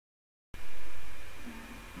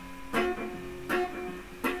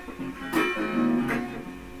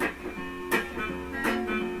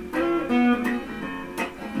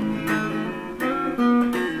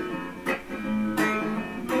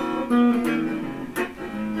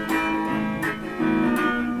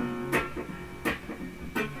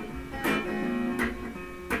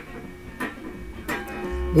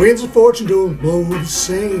Winds of fortune don't blow the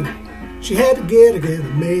same. She had to get again to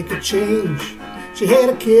make a change. She had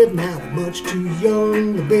a kid now, but much too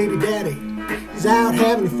young. The baby daddy is out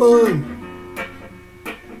having fun.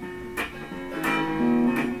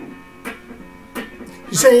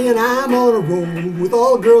 She's saying I'm on a roll with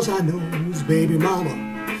all the girls I know. His baby mama,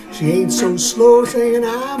 she ain't so slow. Saying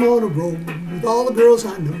I'm on a roll with all the girls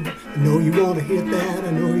I know. I know you wanna hit that,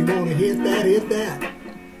 I know you wanna hit that, hit that.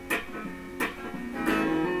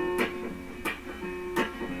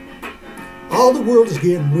 All the world is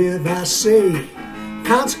getting with, I say.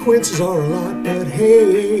 Consequences are a lot, but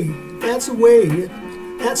hey, that's the way it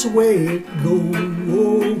goes.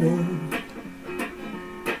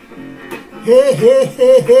 Hey, hey,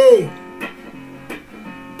 hey, hey.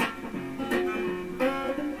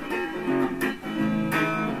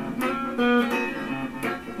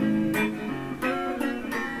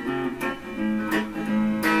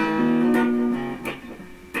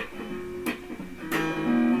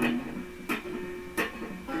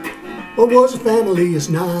 What was a family is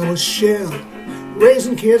now a shell.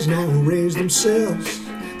 Raising kids now who raise themselves.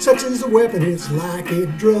 Sex is a weapon, it's like a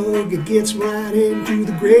drug. It gets right into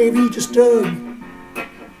the grave he just dug.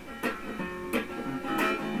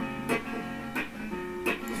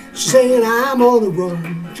 She's saying I'm on the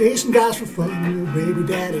run, chasing guys for fun. Her baby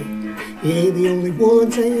daddy, he ain't the only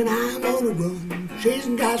one. Saying I'm on the run,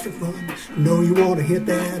 chasing guys for fun. I know you wanna hit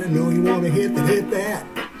that, I know you wanna hit that, hit that.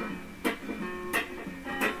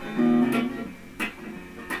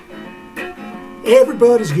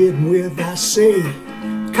 Everybody's getting with, I say.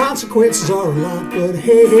 Consequences are a lot, but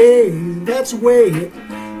hey, hey, that's the way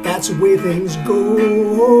things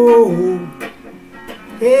go.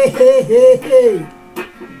 Hey, hey, hey, hey.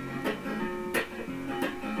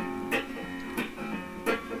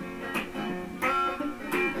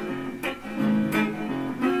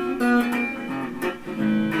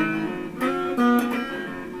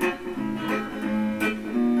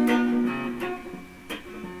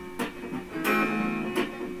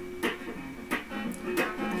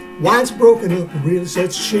 Wine's broken up and really such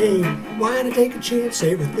a shame. Why not take a chance?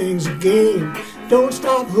 Everything's a game. Don't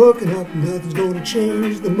stop hooking up, nothing's gonna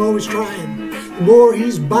change. The more he's trying, the more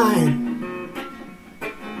he's buying.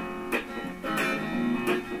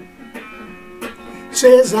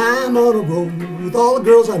 Says I'm on a roll with all the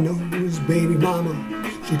girls I know. His baby mama,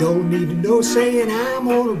 she don't need to know. Saying I'm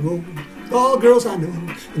on a roll with all the girls I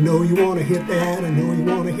know. I know you wanna hit that, I know you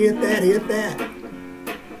wanna hit that, hit that.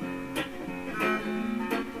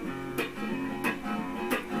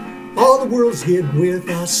 All the world's getting with,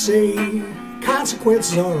 I say.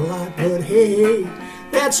 Consequences are a lot, but hey,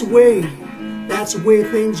 that's the way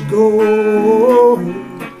things go.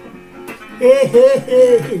 Hey, hey,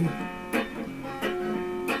 hey.